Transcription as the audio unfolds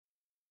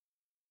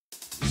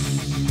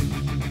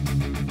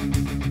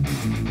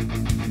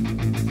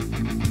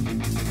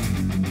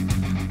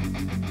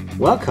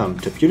Welcome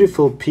to a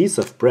beautiful piece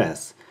of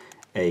brass,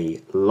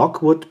 a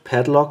Lockwood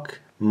padlock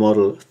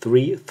model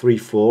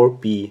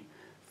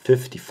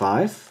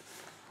 334B55,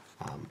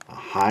 a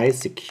high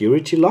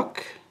security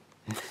lock.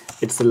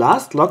 It's the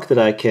last lock that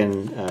I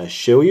can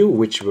show you,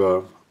 which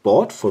were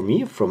bought for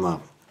me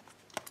from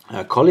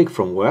a colleague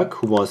from work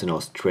who was in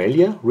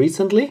Australia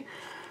recently.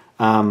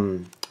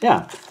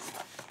 Yeah,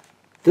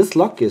 this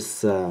lock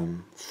is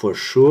for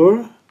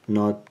sure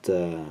not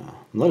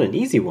an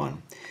easy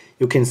one.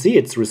 You can see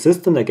it's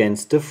resistant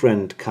against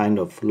different kind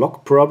of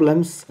lock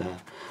problems,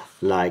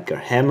 like a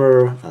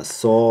hammer, a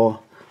saw,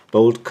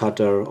 bolt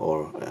cutter,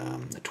 or a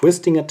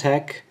twisting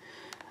attack.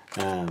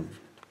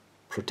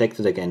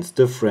 Protected against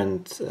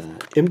different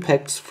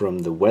impacts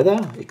from the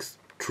weather,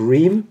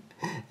 extreme,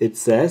 it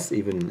says,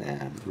 even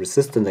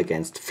resistant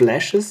against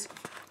flashes.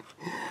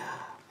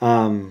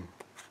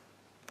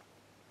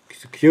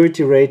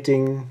 Security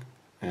rating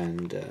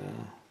and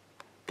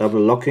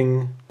double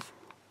locking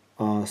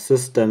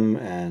system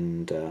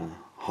and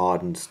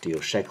hardened steel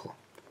shackle.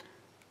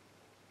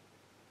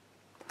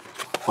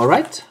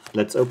 Alright,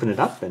 let's open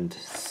it up and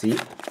see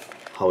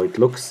how it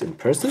looks in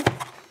person.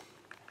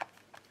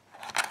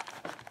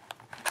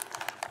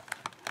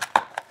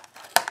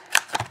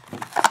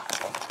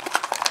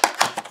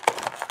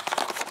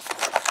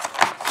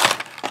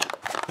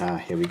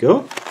 Here we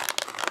go.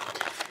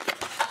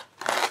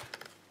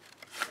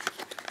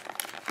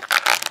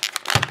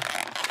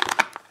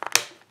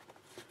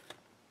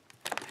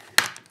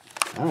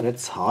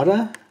 That's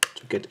harder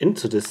to get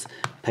into this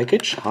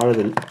package, harder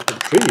than the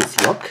previous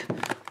lock,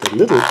 the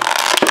little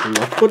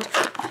Lockwood,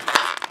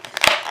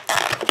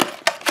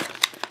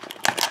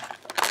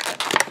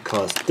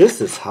 because this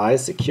is high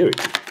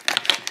security.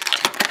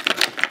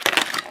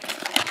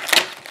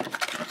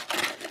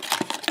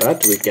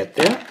 But we get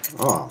there.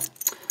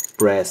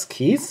 Brass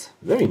keys,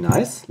 very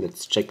nice.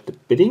 Let's check the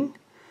bidding.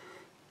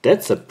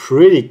 That's a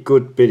pretty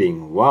good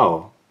bidding.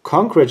 Wow,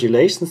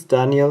 congratulations,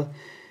 Daniel.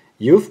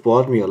 You've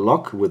bought me a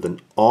lock with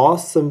an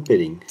awesome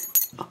bidding.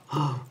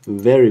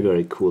 Very,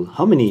 very cool.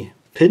 How many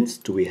pins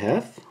do we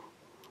have?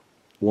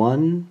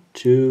 1,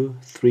 2,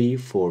 3,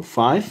 4,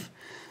 5.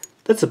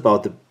 That's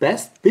about the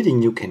best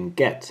bidding you can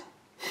get.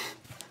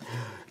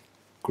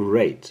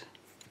 Great.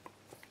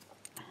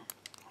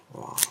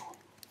 Wow.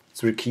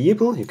 It's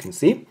rekeyable, you can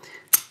see.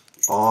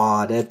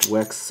 Oh, that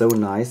works so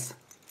nice.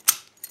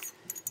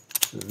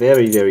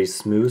 Very, very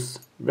smooth.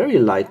 Very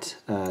light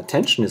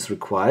tension is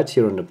required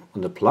here on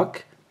the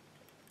plug.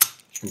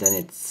 And then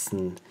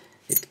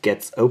it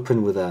gets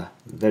open with a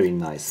very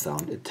nice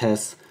sound. It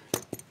has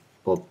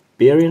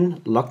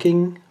Barbarian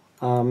locking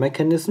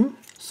mechanism,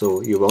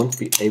 so you won't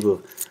be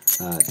able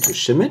to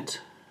shim it.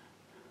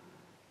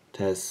 It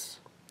has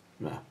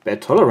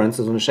bad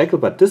tolerances on the shackle,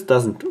 but this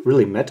doesn't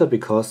really matter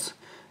because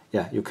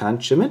you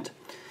can't shim it.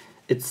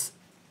 It's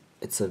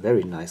a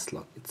very nice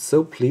lock. It's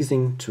so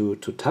pleasing to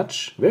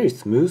touch, very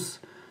smooth,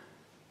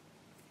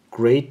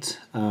 great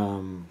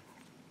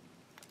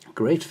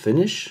great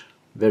finish.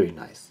 Very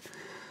nice.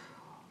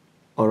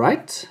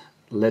 Alright,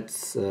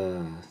 let's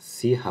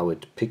see how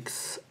it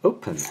picks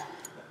open.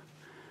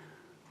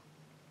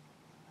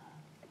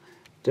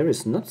 There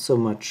is not so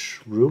much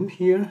room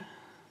here.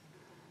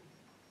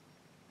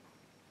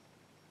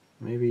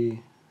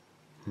 Maybe...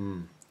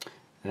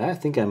 I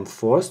think I'm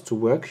forced to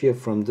work here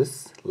from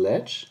this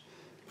ledge.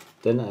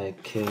 Then I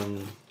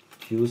can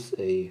use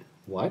a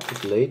wide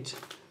blade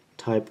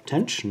type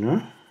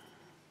tensioner.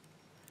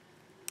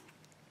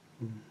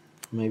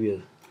 Maybe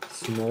a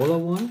smaller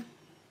one.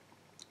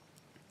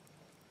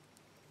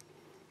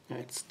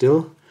 It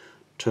still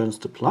turns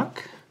the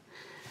plug,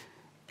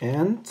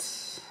 and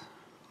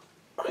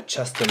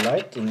adjust the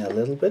lighting a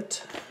little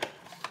bit,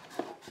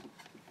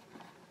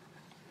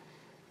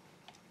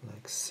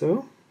 like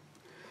so.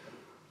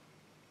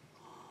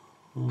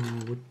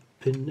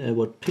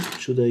 What pick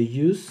should I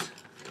use?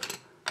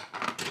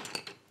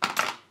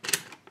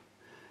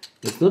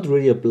 It's not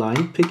really a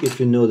blind pick if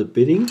you know the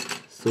bidding,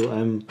 so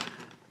I'm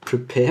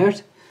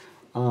prepared.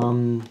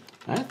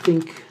 I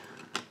think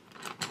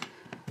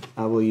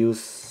I will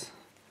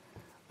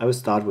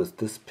start with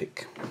this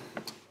pick.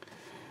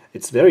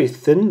 It's very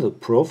thin, the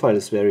profile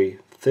is very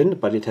thin,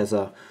 but it has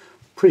a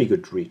pretty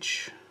good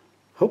reach.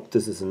 Hope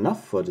this is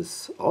enough for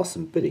this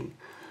awesome bidding.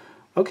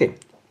 Okay.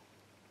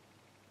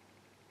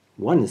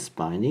 One is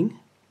binding.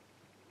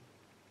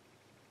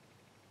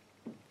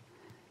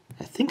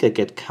 I think I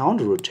get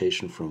counter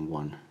rotation from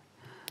one.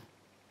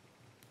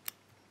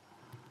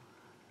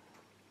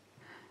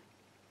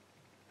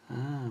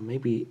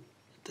 Maybe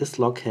this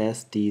lock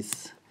has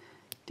these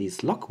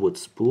Lockwood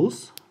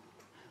spools,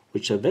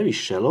 which are very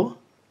shallow.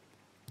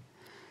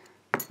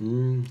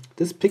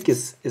 This pick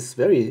is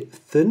very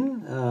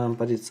thin,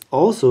 but it's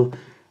also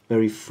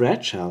very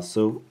fragile.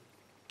 So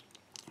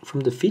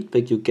from the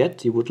feedback you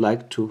get, you would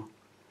like to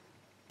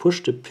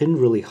push the pin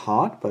really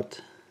hard,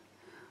 but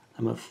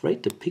I'm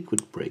afraid the pick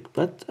would break.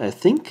 But I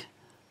think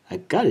I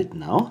got it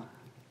now.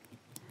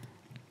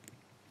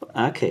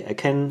 Okay, I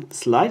can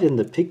slide in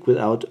the pick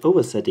without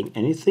oversetting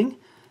anything.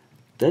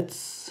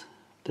 That's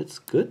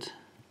good.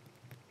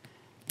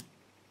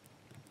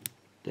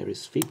 there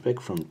is feedback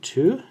from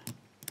 2.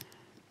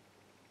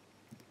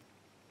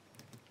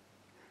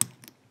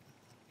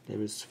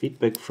 There is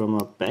feedback from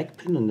a back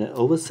pin and the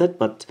overset,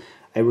 but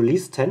I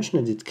released tension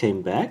and it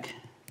came back.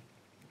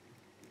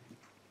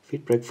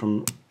 Feedback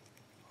from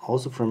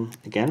also from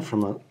again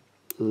from a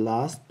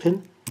last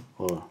pin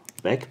or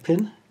back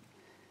pin.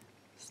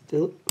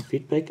 Still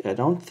feedback. I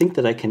don't think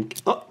that I can.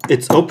 Oh,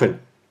 it's open.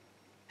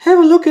 Have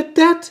a look at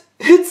that.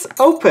 It's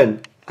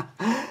open.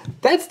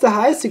 That's the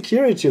high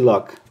security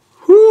lock.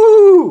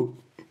 Woo!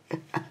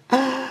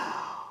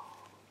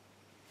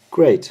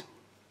 Great.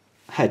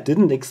 I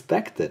didn't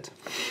expect it.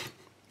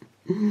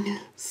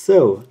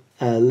 So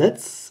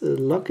let's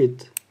lock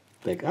it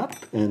back up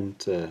and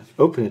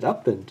open it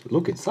up and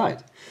look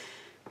inside.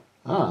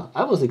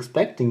 I was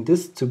expecting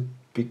this to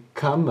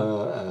become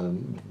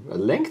a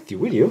lengthy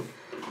video,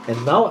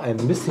 and now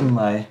I'm missing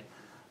my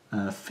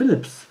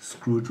Phillips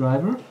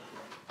screwdriver.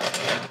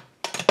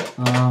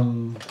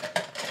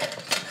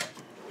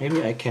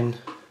 Maybe I can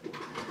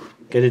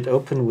get it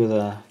open with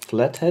a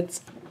flathead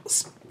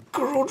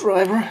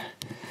screwdriver.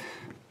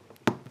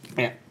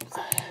 Yeah.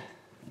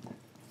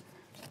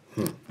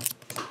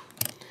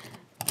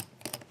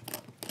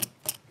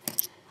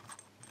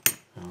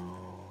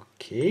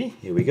 Okay,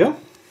 here we go.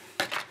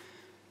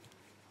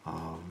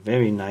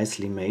 Very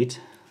nicely made.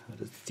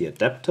 That's the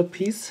adapter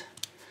piece.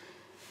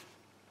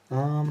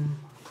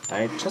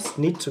 I just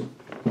need to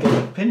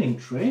get a pinning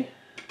tray.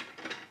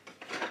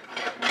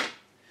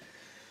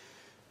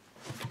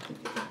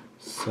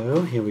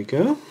 So here we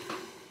go.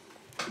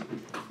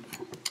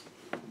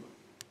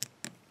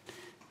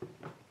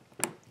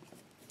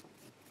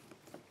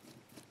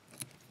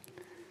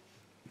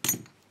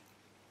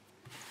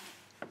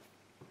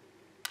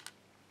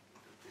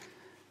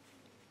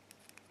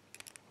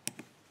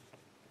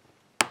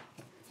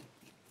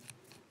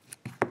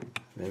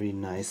 Very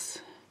nice.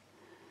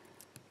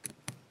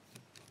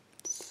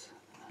 It's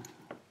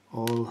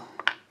all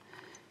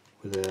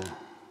with a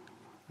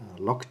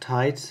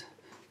Loctite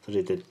so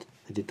that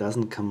it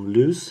doesn't come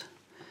loose.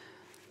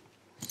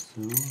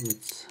 So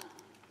let's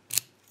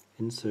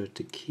insert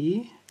the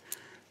key,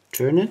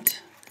 turn it.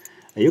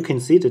 You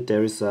can see that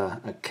there is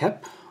a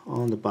cap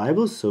on the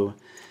Bible, so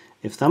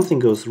if something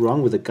goes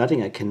wrong with the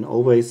gutting, I can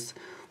always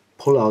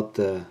pull out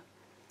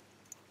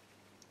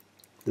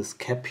this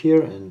cap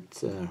here and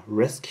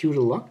rescue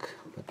the lock.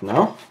 But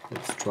now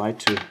let's try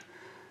to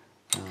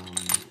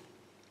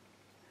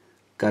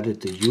gut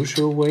it the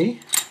usual way.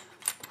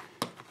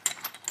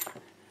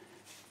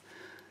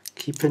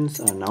 Key pins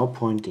are now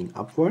pointing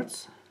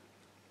upwards,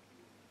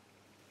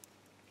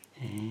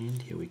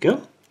 and here we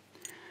go.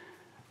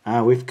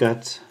 We've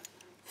got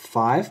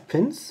 5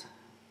 pins,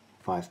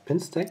 5 pin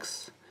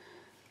stacks.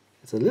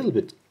 It's a little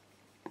bit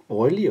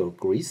oily or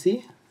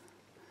greasy,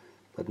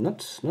 but not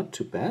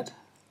too bad.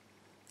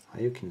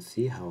 You can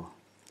see how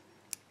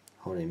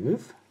they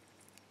move.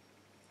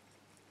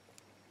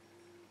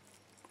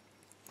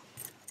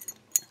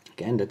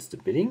 Again, that's the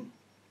bitting.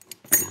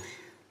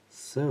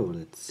 So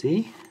let's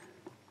see.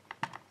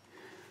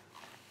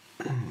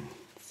 They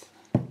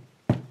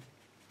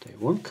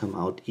won't come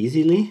out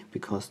easily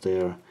because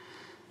they're a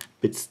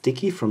bit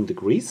sticky from the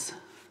grease.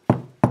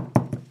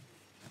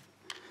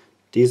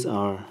 These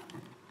are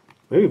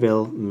very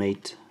well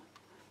made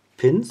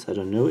pins. I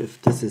don't know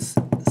if this is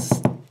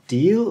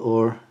steel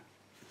or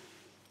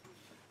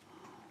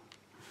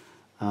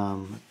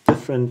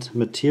different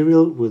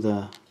material with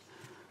a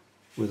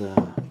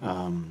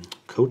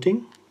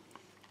coating.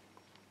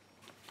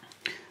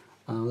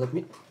 Let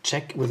me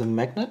check with a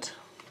magnet.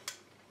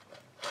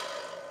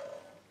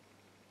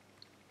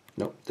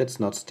 No, that's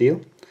not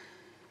steel.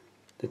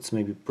 That's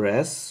maybe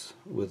brass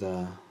with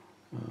a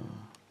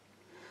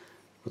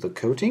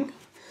coating.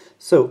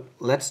 So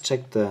let's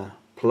check the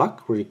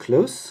plug really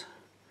close.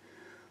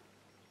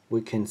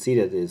 We can see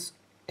that it is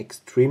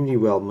extremely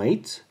well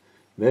made,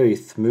 very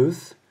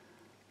smooth,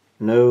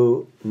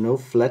 no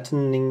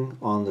flattening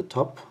on the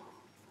top,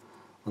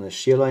 on the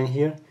shear line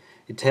here.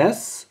 It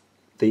has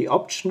the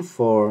option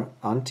for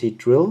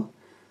anti-drill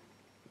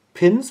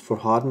pins for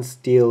hardened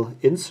steel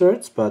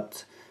inserts,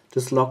 but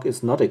this lock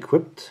is not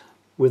equipped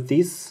with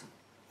these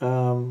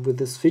with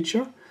this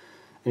feature,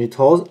 and it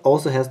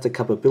also has the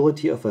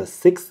capability of a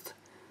 6th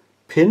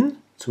pin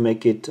to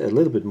make it a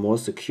little bit more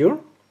secure.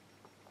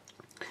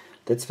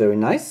 That's very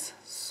nice.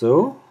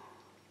 So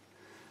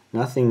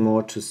nothing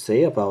more to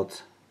say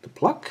about the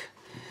plug.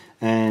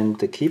 And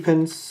the key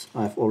pins,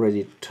 I've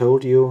already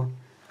told you,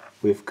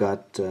 we've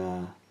got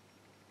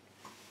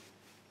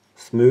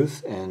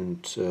smooth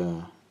and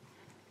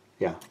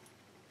yeah,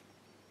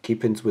 key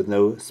pins with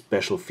no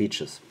special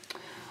features.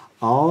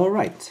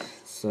 Alright,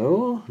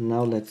 so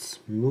now let's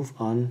move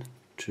on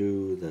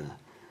to the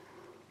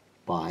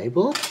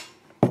Bible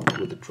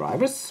with the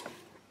drivers.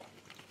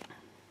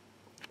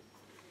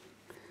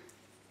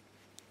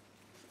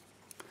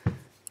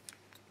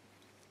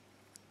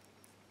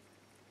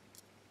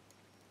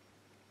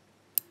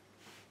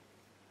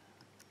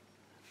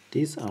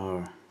 These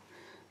are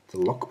the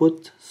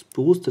Lockwood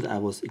spools that I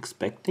was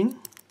expecting.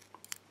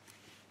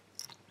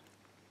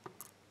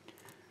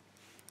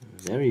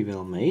 very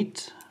well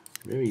made,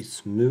 very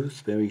smooth,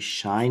 very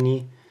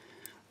shiny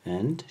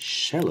and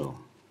shallow.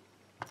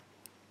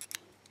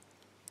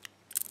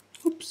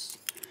 Oops.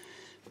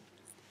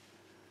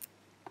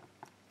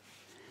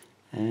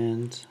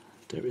 And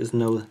there is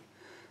no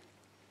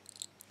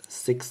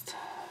sixth.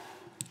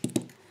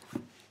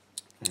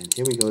 And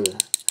here we go to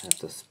have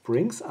the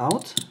springs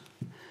out.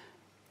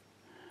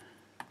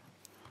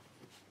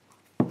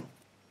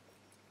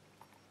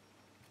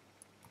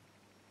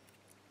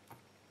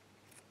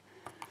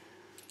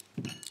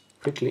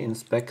 Quickly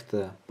inspect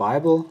the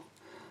Bible.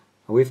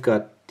 We've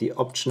got the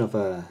option of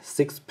a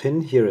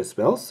 6-pin here as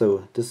well,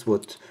 so this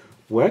would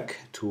work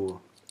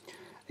to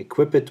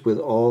equip it with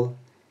all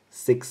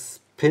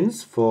 6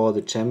 pins for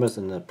the chambers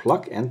in the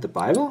plug and the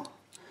Bible.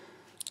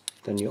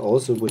 Then you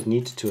also would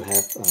need to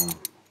have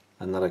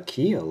another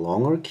key, a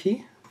longer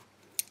key,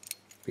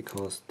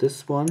 because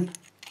this one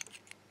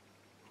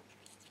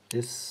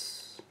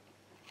is,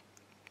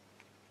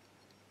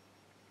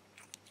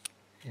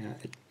 yeah,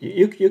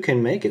 you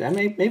can make it.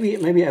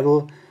 Maybe I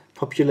will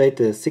populate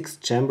the 6th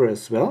chamber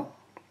as well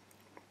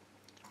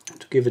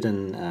to give it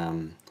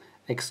an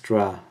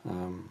extra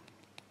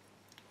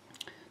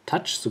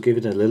touch, to give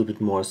it a little bit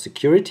more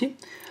security.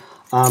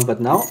 But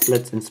now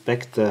let's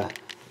inspect the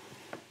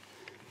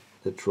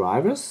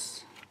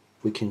drivers.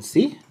 We can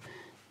see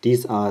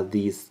these are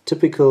these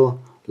typical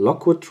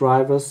Lockwood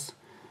drivers,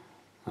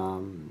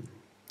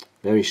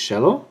 very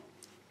shallow,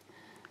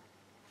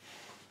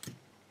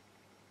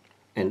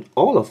 and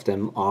all of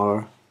them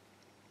are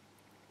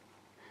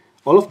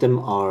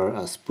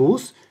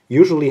spools.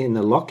 Usually in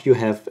a lock you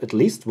have at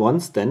least one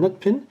standard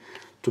pin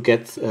to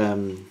get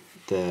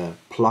the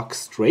plug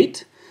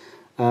straight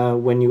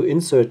when you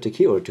insert the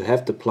key, or to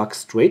have the plug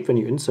straight when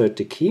you insert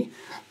the key.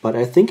 But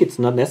I think it's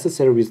not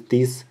necessary with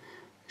these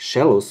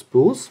shallow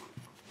spools.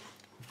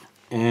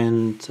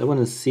 And I want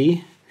to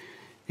see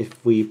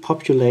if we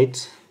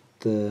populate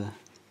the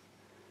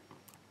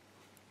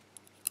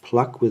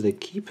plug with the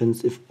key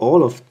pins, if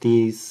all of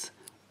these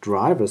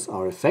drivers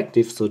are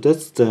effective. So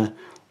that's the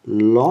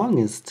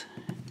longest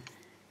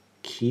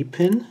key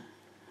pin,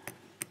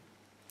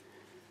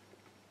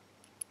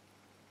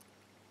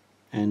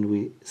 and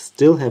we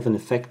still have an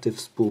effective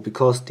spool,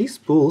 because these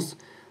spools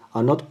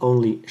are not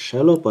only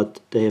shallow, but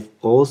they have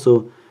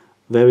also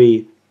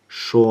very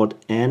short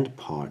end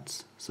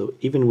parts. So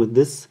even with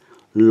this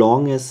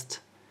longest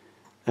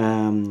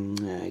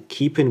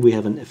key pin we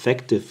have an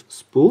effective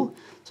spool,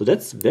 so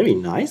that's very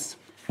nice.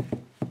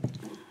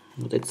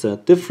 That's a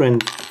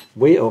different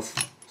way of,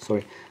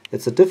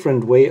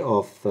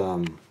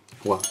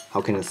 well,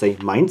 how can I say,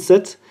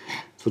 mindset.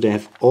 So they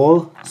have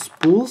all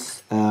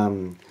spools,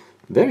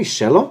 very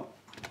shallow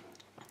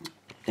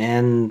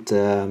and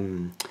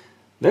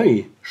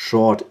very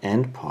short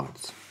end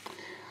parts.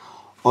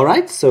 All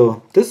right,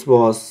 so this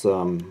was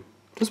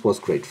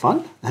great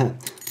fun.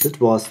 This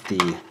was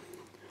the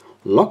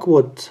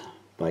Lockwood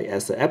by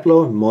Asa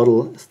Abloh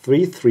model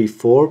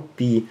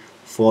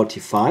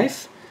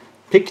 334B45.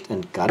 Picked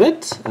and got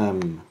it.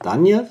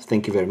 Daniel,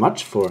 thank you very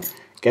much for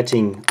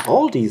getting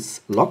all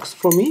these locks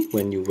for me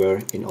when you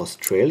were in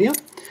Australia.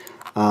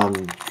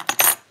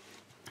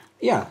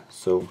 Yeah,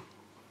 so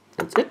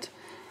that's it.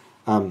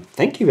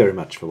 Thank you very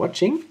much for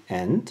watching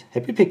and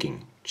happy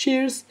picking.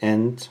 Cheers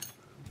and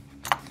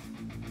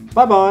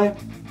bye bye.